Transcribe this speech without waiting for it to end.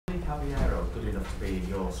Caballero good enough to be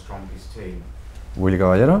your strongest team? Willy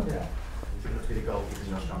Caballero? Yeah. Is it enough to be the goalkeeper in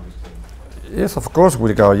your strongest team? Yes, of course,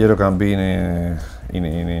 Willy Caballero can be in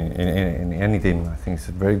any team. I think he's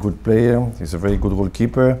a very good player. He's a very good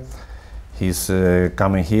goalkeeper. He's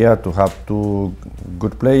coming here to have two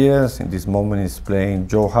good players. In this moment, he's playing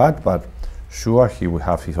Joe Hart, but sure, he will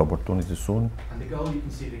have his opportunity soon. And the goal you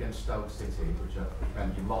conceded against Stoke City, which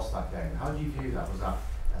meant you lost that game, how do you view that? Was that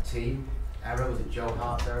a team error? Was it Joe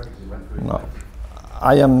Hart's error because he went through? No,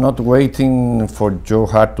 I am not waiting for Joe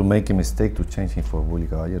Hart to make a mistake to change him for Willy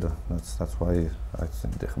Caballero. That's why I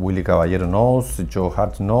think Willy Caballero knows, Joe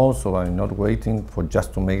Hart knows, so I'm not waiting for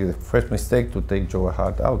just to make the first mistake to take Joe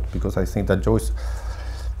Hart out, because I think that Joe is,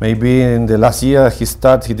 maybe in the last year he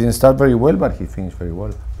didn't start very well, but he finished very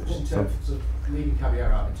well. In terms of leaving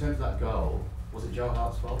Caballero out, in terms of that goal, was it Joe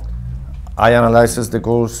Hart's fault? I analyze the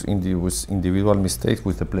goals with individual mistakes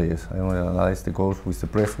with the players. I don't analyze the goals with the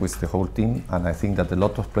press, with the whole team, and I think that a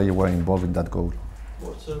lot of players were involved in that goal.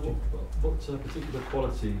 What particular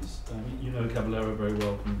qualities, you know Caballero very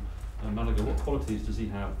well from Malaga, what qualities does he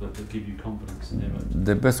have that give you confidence in him?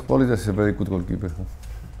 The best quality is a very good goalkeeper.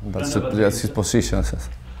 That's his position.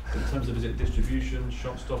 In terms of, is it distribution,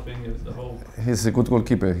 shot stopping, the whole? He's a good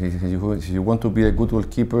goalkeeper. If you want to be a good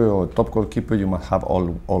goalkeeper or top goalkeeper, you must have all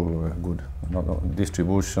good.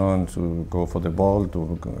 Distribution, to go for the ball,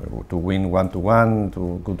 to win 1-to-1,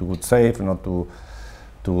 to go to good save, not to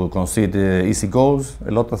concede easy goals.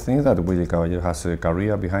 A lot of things that Willy Caballero has a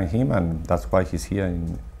career behind him, and that's why he's here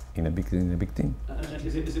in a big team.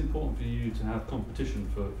 Is it important for you to have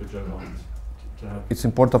competition for Joe Hart? It's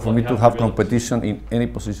important for me to have competition in any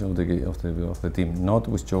position of the team, not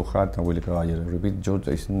with Joe Hart and Willy Caballero. Repeat,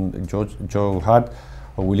 Joe Hart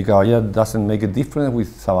or Willy Caballero doesn't make a difference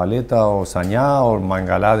with Zabaleta or Sañá or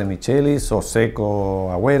Mangala de Michelis or Seco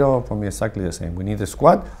Agüero. For me, exactly the same. We need a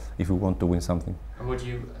squad if we want to win something. And would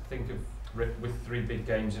you think of, with 3 big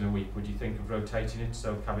games in a week, would you think of rotating it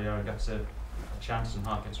so Caballero gets a chance and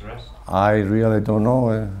Hart gets a rest? I really don't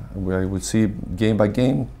know. We will see game by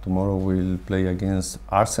game. Tomorrow we'll play against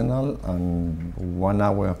Arsenal, and 1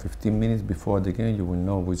 hour and 15 minutes before the game you will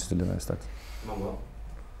know which 11 starts. Manuel,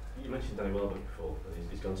 you mentioned Danny Welbeck before.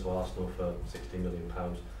 He's gone to Arsenal for £60 million.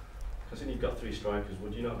 Considering you've got 3 strikers,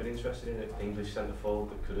 would you not have been interested in an English centre forward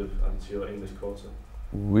that could have added to your English quota?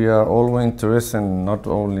 We are always interested not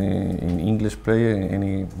only in English players,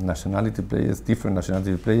 any nationality players, different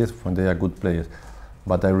nationality players, when they are good players.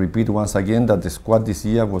 But I repeat once again that the squad this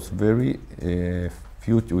year was very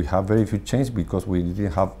few. We have very few changes because we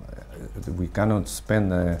didn't have. We cannot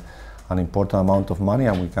spend an important amount of money,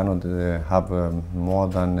 and we cannot have more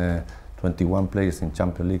than 21 players in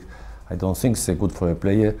Champions League. I don't think it's good for a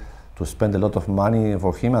player to spend a lot of money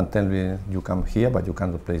for him and tell me you come here, but you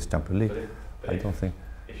cannot play Champions League. I don't think.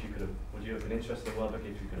 If you could have, would you have been interested in Welbeck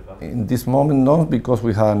if you could have had? In this moment, no, because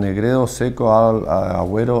we had Negredo, Seco,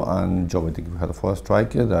 Agüero, and Jovetic. We had 4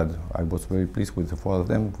 strikers that I was very pleased with the 4 of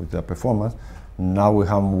them, with their performance. Now we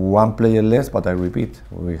have 1 player less, but I repeat,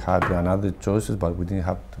 we had another choices, but we didn't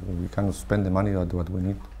have. We cannot spend the money that what we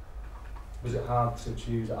need. Was it hard to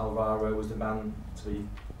choose Alvaro as the man to be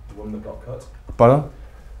the one that got cut? Pardon?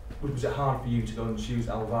 Was it hard for you to go and choose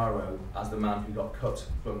Alvaro as the man who got cut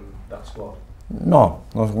from that squad? No,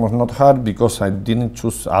 it was not hard because I didn't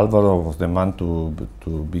choose Alvaro as the man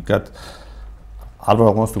to be cut.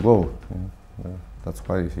 Alvaro wants to go. That's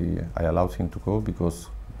why I allowed him to go, because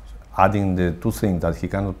adding the 2 things, that he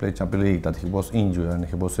cannot play Champions League, that he was injured, and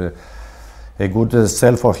he was a good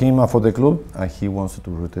sell for him and for the club, and he wants to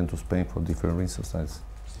return to Spain for different reasons. So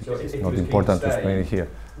it's not important to Spain here.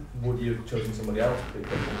 Would you have chosen somebody else to be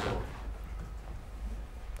captain?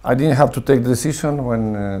 I didn't have to take the decision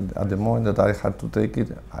when, at the moment that I had to take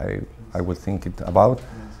it, I would think it about.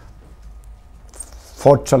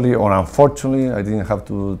 Fortunately or unfortunately, I didn't have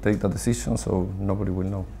to take that decision, so nobody will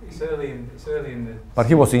know. It's early in the. But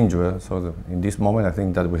he was injured, so in this moment I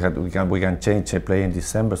think that we can change a play in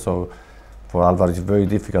December. So for Alvaro it's very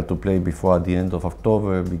difficult to play before the end of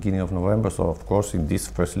October, beginning of November. So of course in this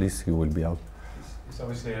first list he will be out. It's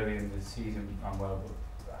obviously early in the season, Manuel,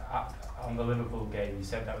 but on the Liverpool game, you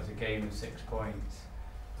said that was a game of 6 points.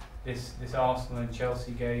 This Arsenal and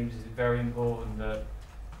Chelsea games, is it very important that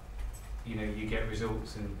you get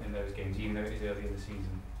results in those games, even though it's early in the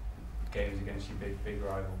season? Games against your big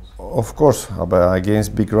rivals. Of course, but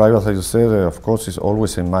against big rivals, as you said, of course, it's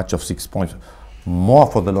always a match of 6 points. More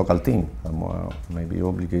for the local team. Maybe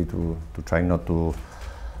obligated to try not to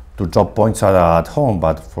drop points at home,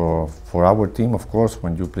 but for our team, of course,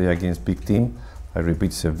 when you play against big team, I repeat,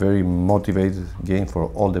 it's a very motivated game for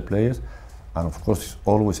all the players, And of course, it's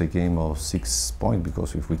always a game of 6 points,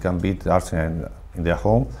 because if we can beat Arsenal in their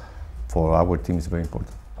home, for our team is very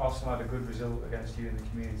important. Arsenal had a good result against you in the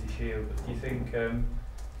Community Shield, but do you think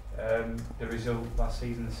the result last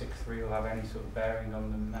season, the 6-3, will have any sort of bearing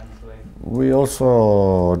on them mentally? We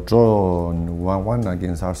also draw 1-1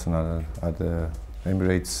 against Arsenal at the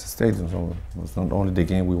Emirates Stadium, so it was not only the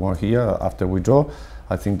game we won here after we draw.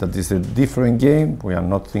 I think that this is a different game. We are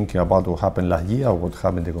not thinking about what happened last year or what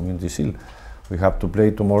happened in the Community Shield. We have to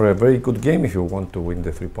play tomorrow a very good game if you want to win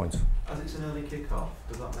the 3 points. As it's an early kick-off,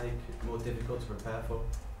 does that make it more difficult to prepare for?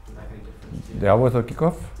 Does that make any difference to you? The hours of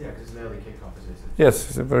kickoff? Yeah, because it's an early kick-off, is it? Yes,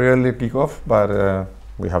 it's a very early kickoff, but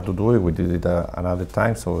we have to do it. We did it another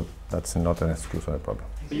time, so that's not an excuse or a problem.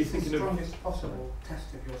 Are you Is thinking the of- strongest possible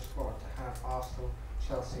test of your squad to have Arsenal,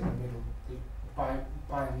 Chelsea in the middle, the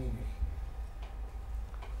Bayern Munich?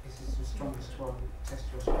 Is this the strongest squad test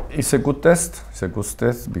your squad? It's a good test. It's a good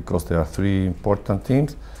test because there are 3 important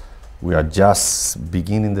teams. We are just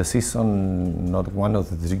beginning the season. Not one of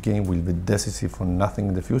the 3 games will be decisive for nothing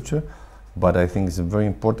in the future. But I think it's very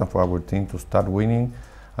important for our team to start winning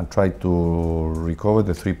and try to recover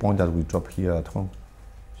the 3 points that we dropped here at home.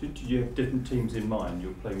 Do you have different teams in mind?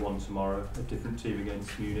 You'll play one tomorrow, a different team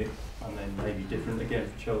against Munich, and then maybe different again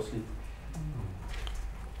for Chelsea?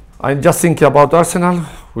 I'm just thinking about Arsenal.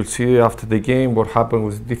 We'll see after the game what happened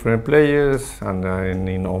with different players, and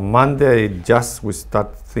on Monday we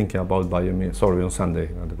start thinking about Bayern Munich. Sorry, on Sunday,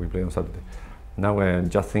 we play on Saturday. Now we're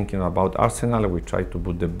just thinking about Arsenal. We try to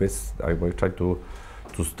put the best. I will try to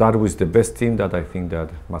start with the best team that I think that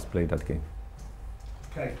must play that game.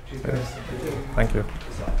 Okay, Thank you.